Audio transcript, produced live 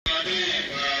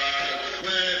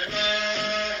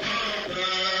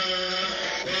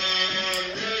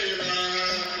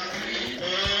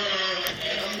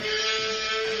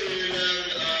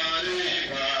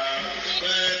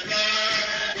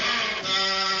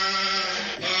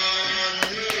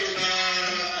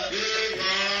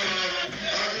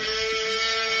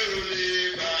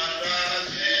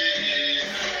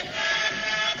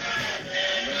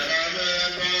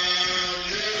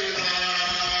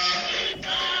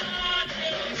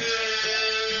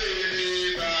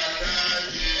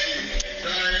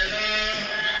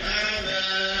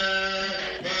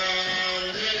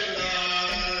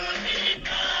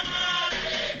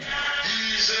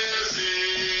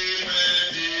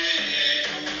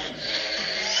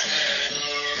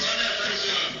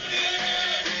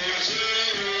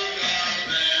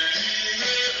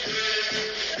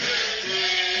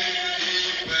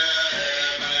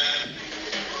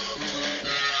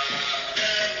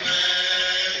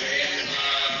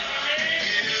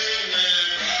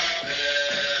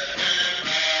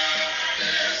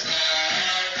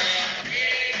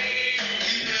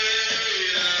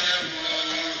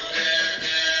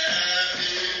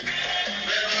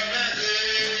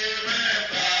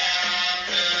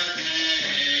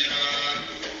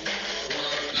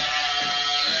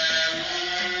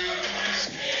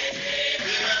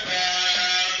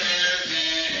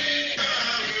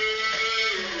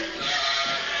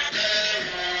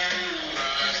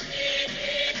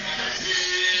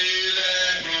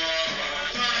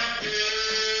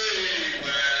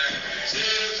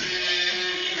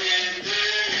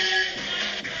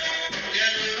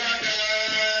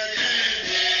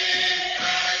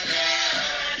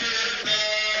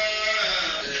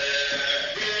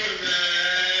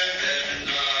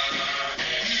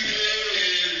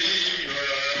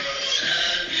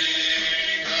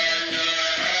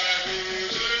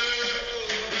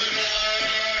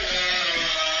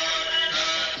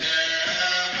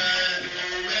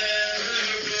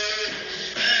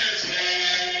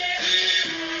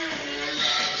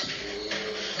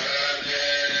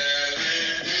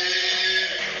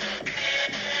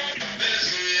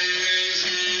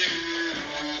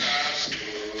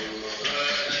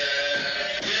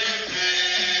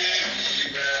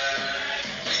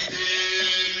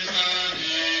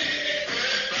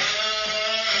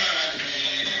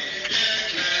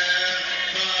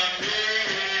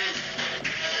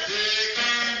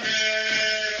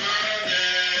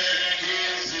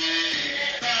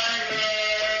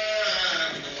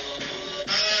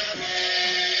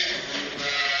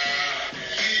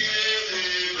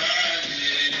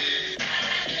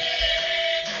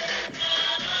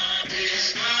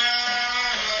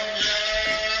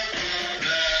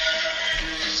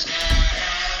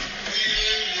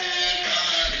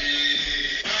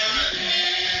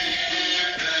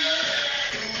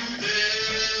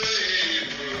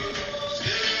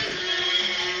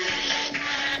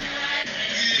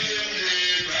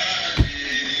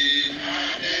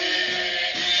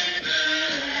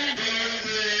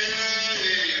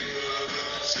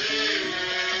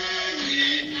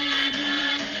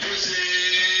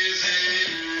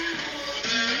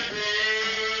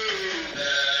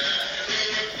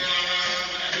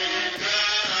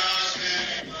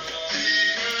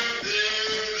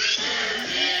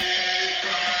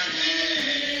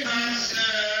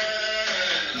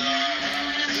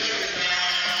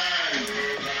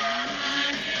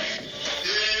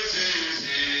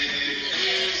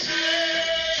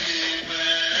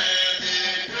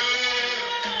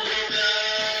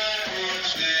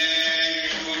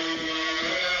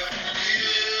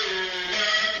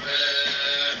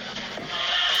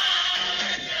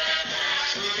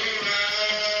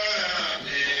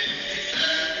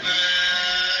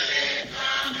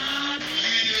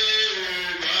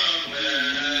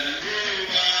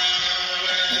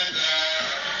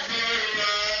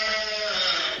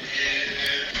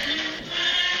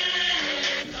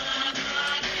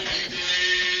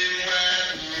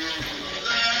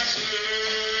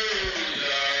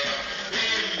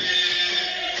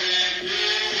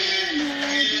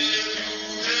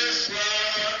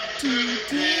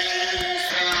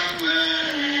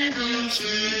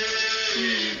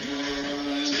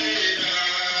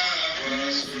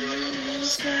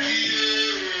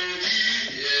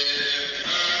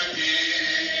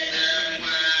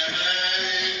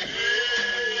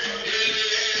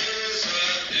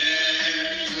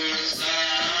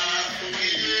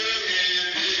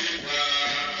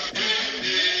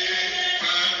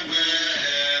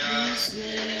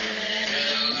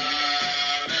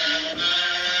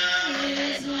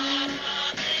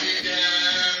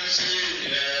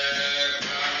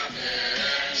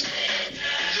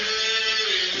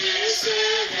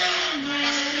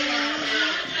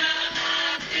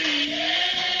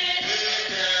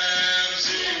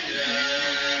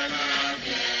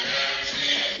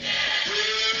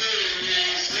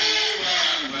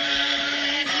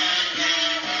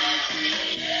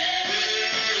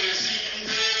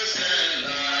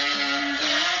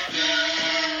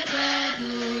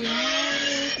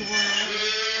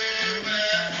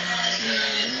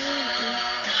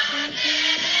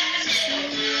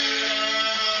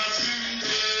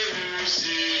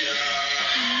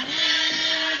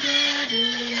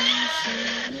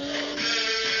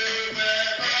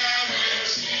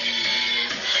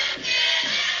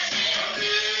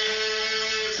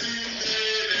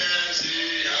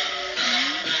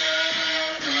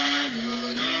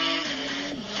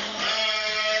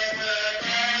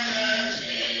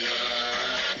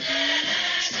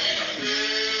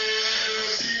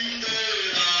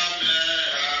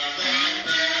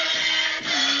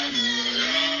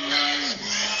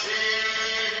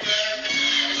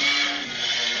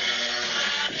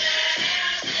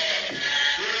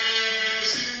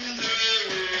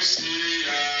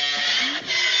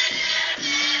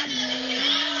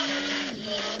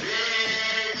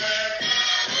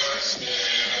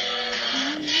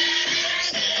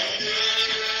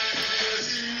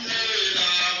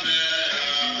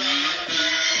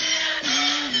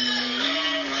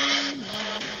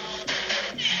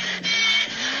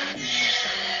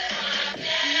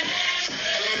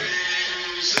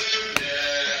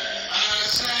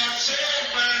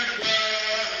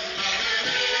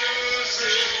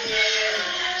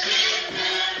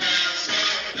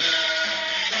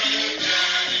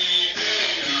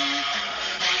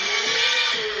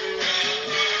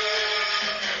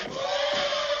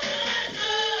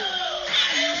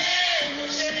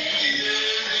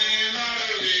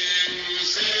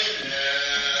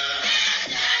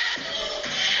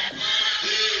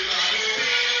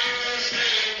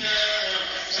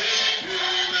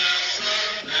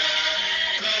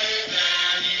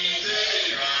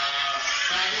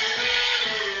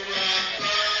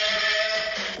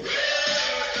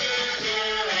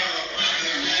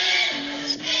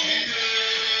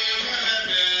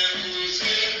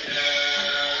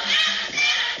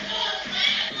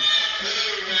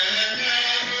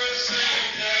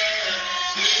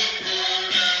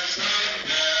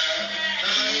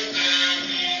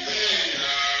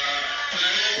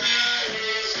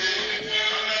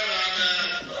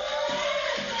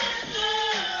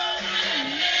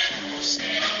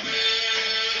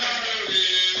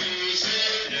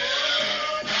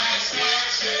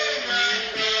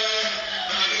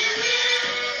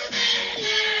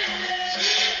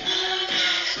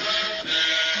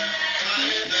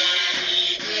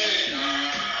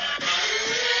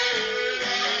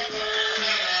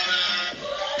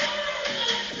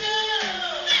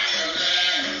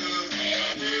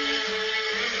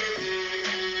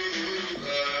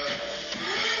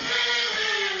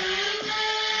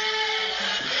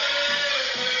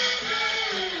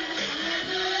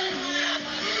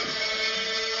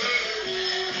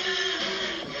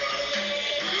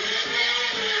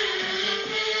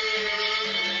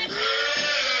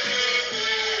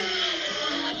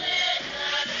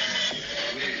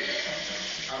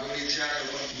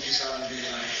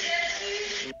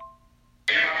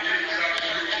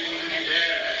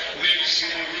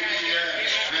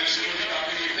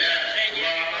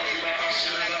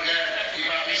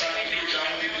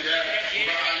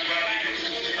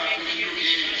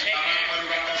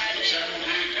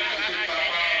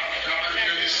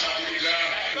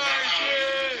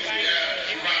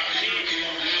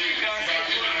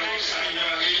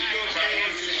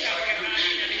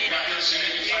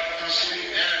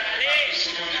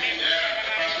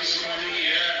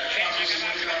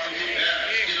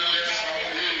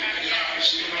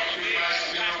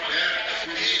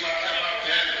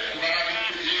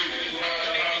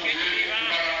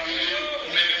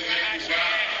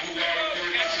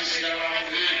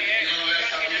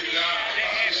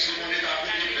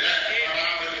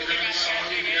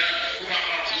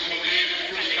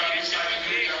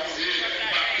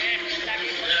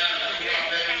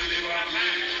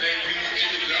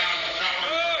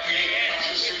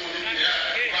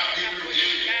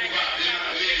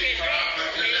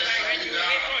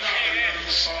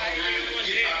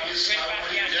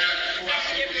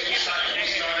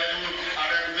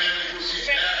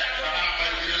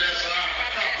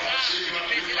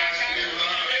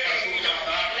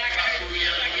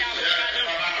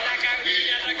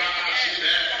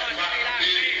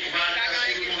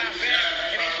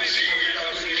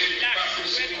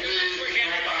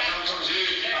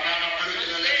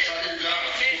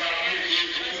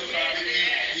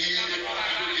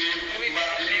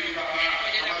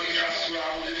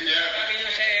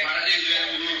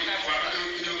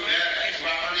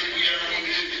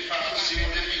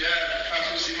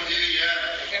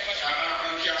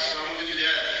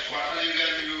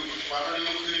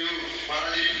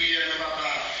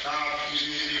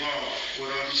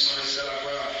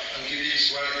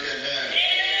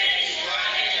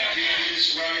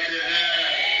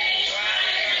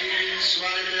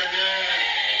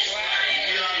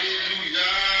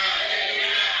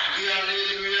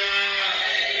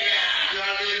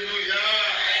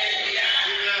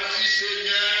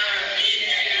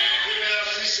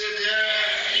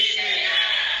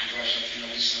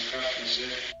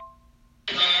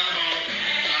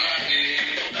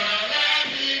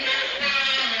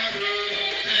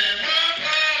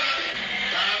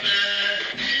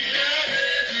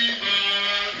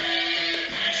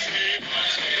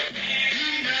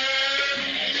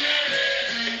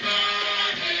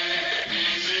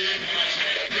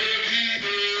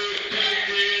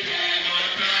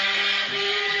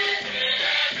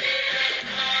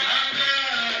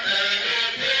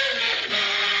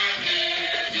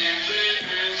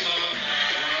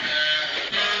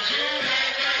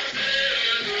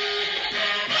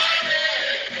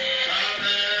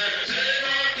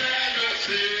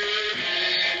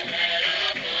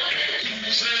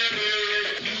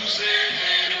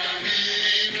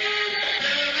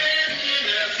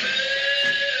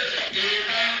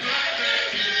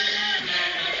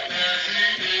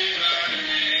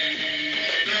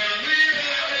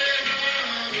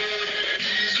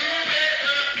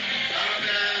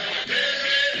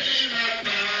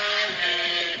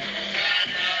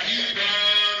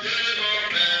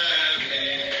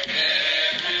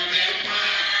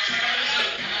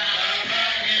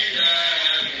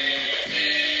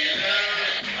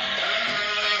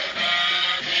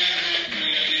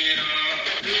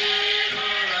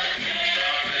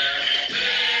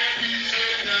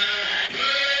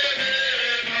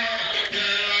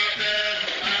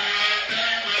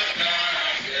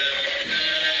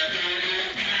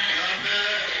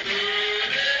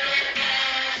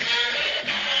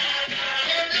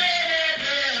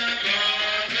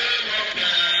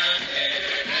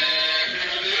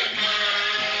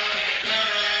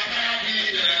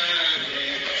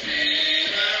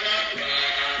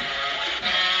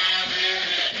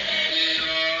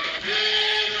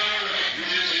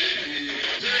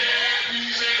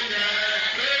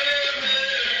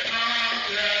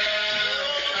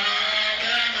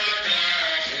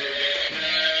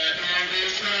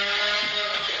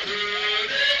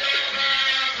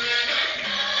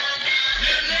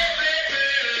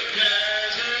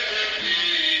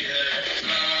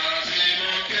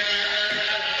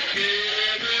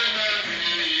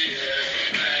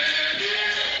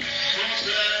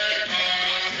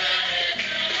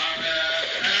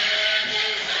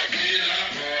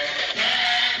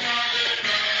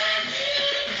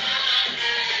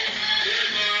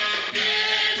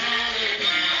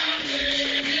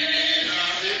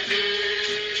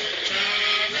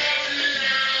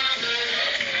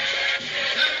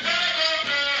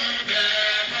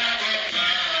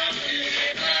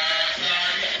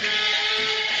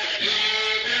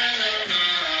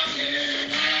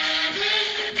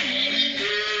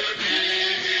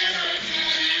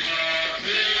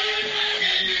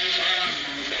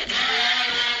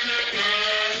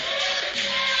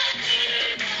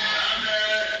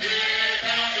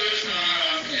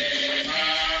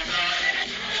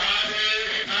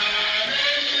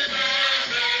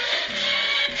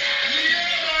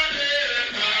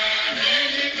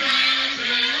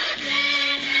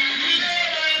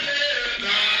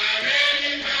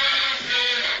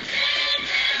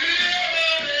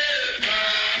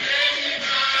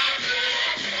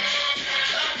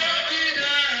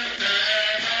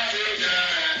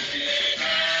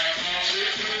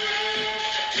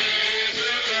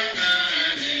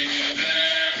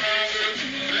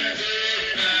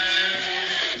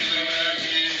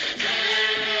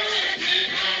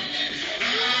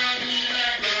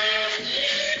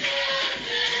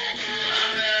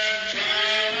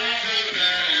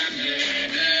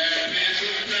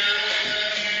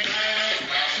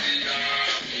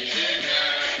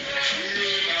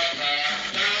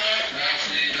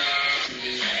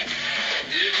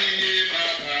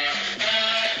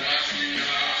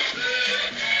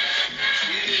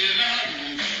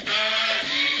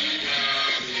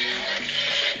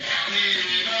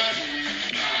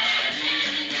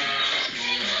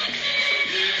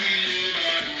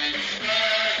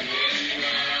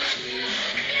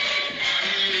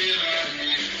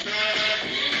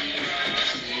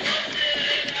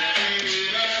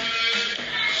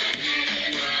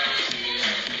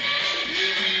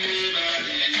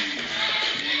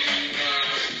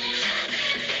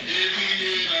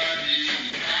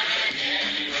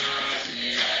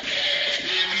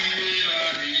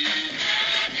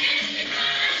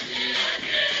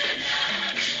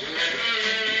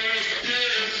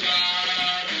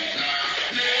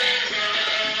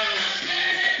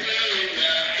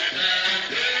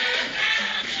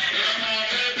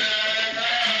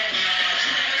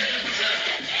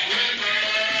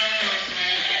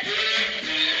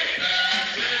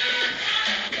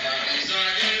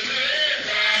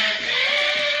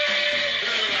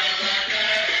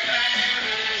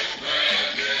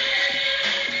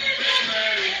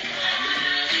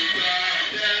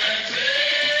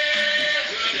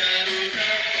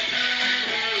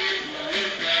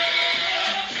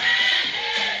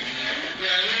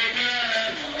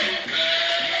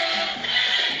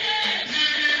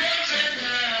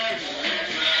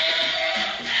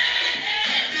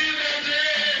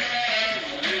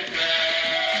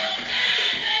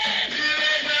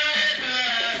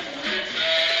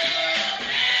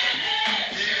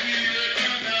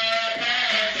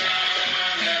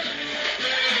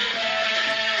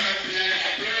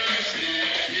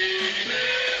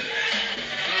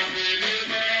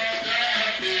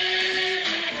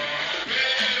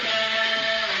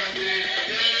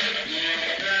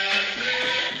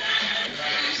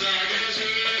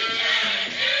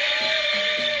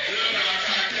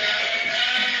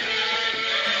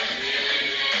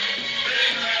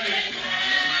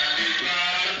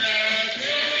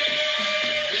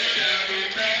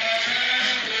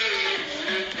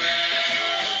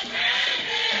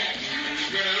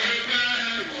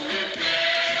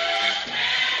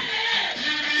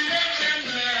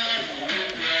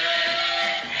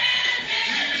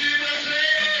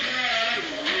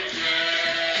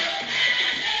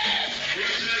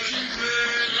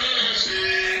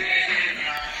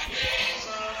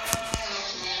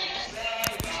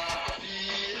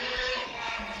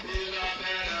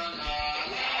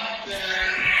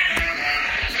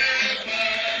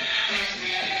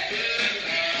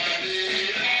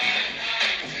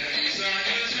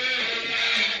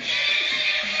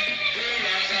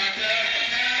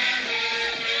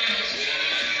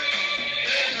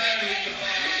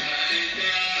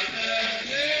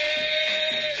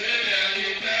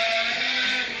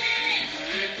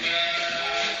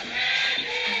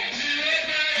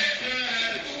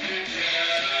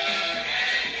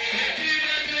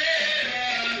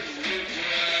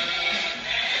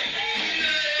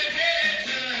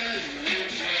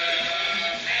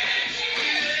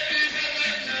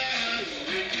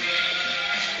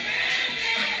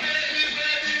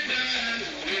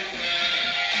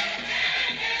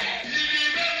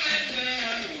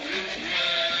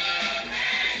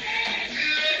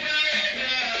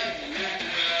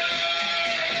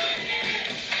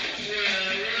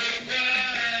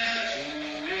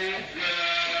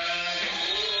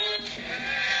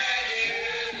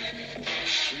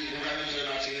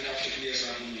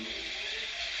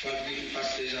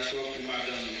déjà fait pour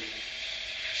madame.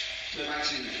 De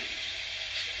Martine.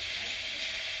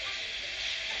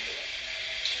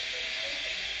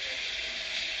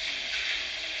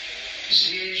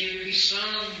 C'est Dieu puissant,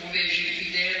 mon berger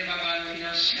fidèle, papa nous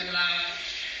financier là.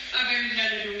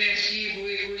 Avec nous merci pour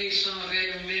reconnaissance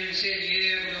envers nous-mêmes,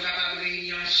 Seigneur, pour nous capables de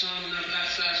réunir ensemble dans la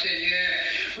place là, Seigneur,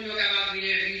 pour nous capables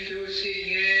de inviter au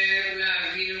Seigneur, pour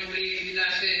la vie, pour l'église là,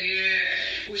 Seigneur,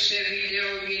 pour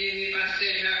serviteur, bien-aimé,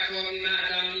 pasteur Jacob et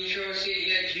madame Michel,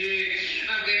 Seigneur Dieu.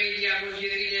 Après-midi, à mon Dieu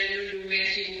fidèle, nous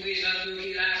merci pour présence nous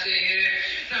qui là, Seigneur.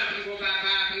 Tant pis pour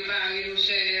papa, préparer nous,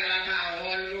 Seigneur, à la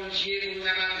parole, mon Dieu, pour nous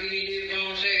capables de venir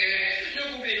devant, Seigneur. Nous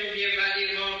pouvons nous bien battre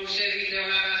devant pour serviteur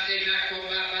là, pasteur Jacob,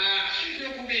 papa.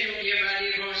 Nous pouvons nous bien battre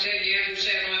devant, Seigneur, pour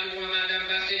servant nous, madame,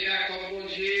 pasteur Jacob, mon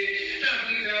Dieu. Tant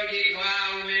pis peur de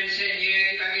gloire, ou même, Seigneur,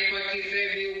 qui pas de qui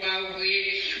ferme ou pas ouvrir,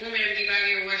 ou même qui pas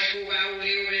de roche ou pas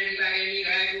ouvrir, ou même qui pas de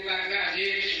miracle ou pas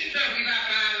graver. Tant pis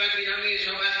papa, rentrer dans la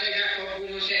maison, pasteur Jacob, pour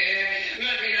nous, Seigneur.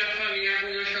 Rentrer dans la famille, pour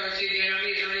nous sortir dans la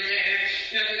maison, Seigneur.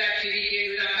 Notre activité,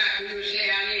 nous n'avons pas que nous,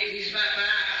 Seigneur, à l'église, papa.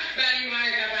 Banniment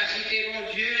et capacité,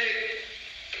 mon Dieu.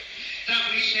 Tant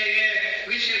pis, Seigneur,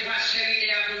 recevoir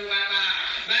serviteur pour nous, papa.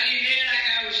 Banniment la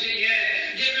cause, Seigneur.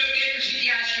 Débloquer nos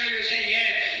situations, le Seigneur.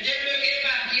 Débloquer le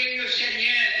papier, le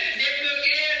Seigneur.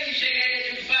 Débloquer, le Seigneur, de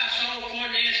toute façon, on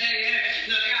connaît, Seigneur.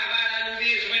 Notre travail à nous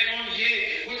besoin, mon Dieu.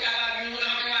 Vous capable de nous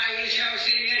employer, cher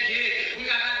Seigneur Dieu. Vous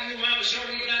capable de nous rendre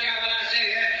solides dans le travail,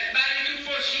 Seigneur. Bannir toute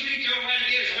possibilité, on a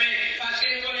besoin. Parce que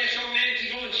nous connaissons même qui,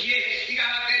 mon Dieu, qui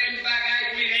capable de faire toute bagaille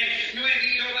pour lui-même. Nous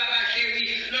invitons, papa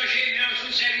chéri, logement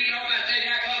sous serviteur, pasteur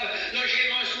Jacob,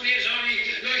 logement sous les hommes,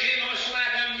 logement sous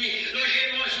madame,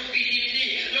 logement sous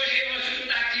petite, logement sous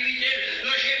toute activité,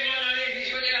 logement dans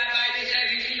l'église de la baille des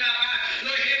services, papa,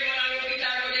 logement dans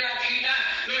l'hôpital de la chita,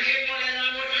 logement dans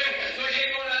la moto,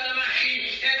 logement dans la machine,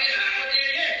 et des à côté,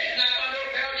 la parole au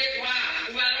Père des gloires,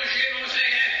 ou à logement,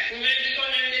 Seigneur, ou même qui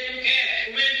connaissent les tout cœur,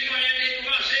 ou même qui connaissent les tout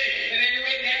pensées, et bien nous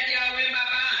remercions à vous,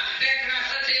 papa, faites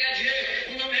grâce à Seigneur Dieu,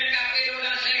 pour nous-mêmes qu'après nous,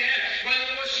 la Seigneur, pour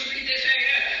nos possibilités,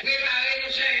 Seigneur,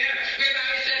 préparez-nous, Seigneur,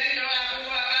 préparez serviteur là pour nous,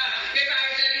 papa,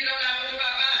 préparez serviteur là pour nous,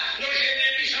 papa, logez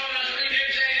même qui sont dans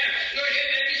lui-même, Seigneur, logez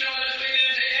même qui sont dans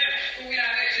lui-même, Seigneur, couvrir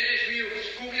avec ses esprits,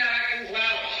 couvrir avec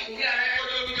pouvoir, couvrir avec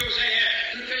autorité, Seigneur,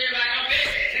 tout ce qui va camper,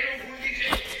 c'est nous pour dire,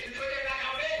 tout ce qui va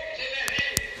camper, c'est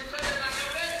merveille, tout ce qui va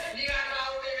camper, l'ira pas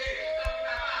au bébé, tant que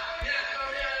papa, mais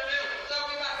assemblée à nous-mêmes, tant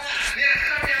que papa, mais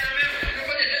assemblée à nous-mêmes, nous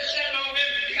connaissons seulement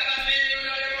nous-mêmes, qui est capable de mener nous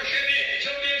dans le bon chemin, je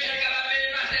même c'est capable de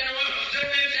mener passer nous, je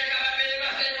même c'est capable de mener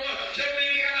passer nous, je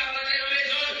même est capable d'entrer dans la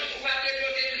maison, ou va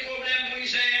débloquer tout problème pour lui,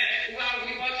 Seigneur, ou va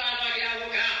ouvrir porte en tant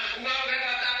qu'avocat, ou va ouvrir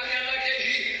porte en tant que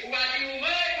juge, ou va dire ou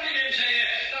mort pour lui-même, Seigneur,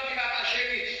 tant que papa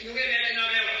chéri, nous remettons dans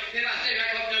nos mains, mais passer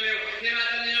Jacob dans nos mains, mais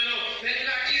madame dans nos mains, mais toute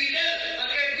activité,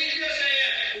 entreprise, le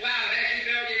Seigneur, ou va avec le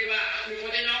cœur de gloire, nous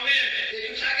comptons dans nous-mêmes, et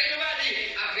tout ça que nous va dire,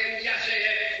 après nous dire,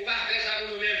 Seigneur, ou va faire ça pour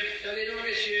nous-mêmes, dans les noms,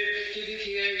 messieurs, qui vivent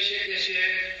qui est, siècle des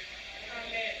siècles.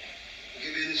 Amen. Que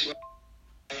béni soit.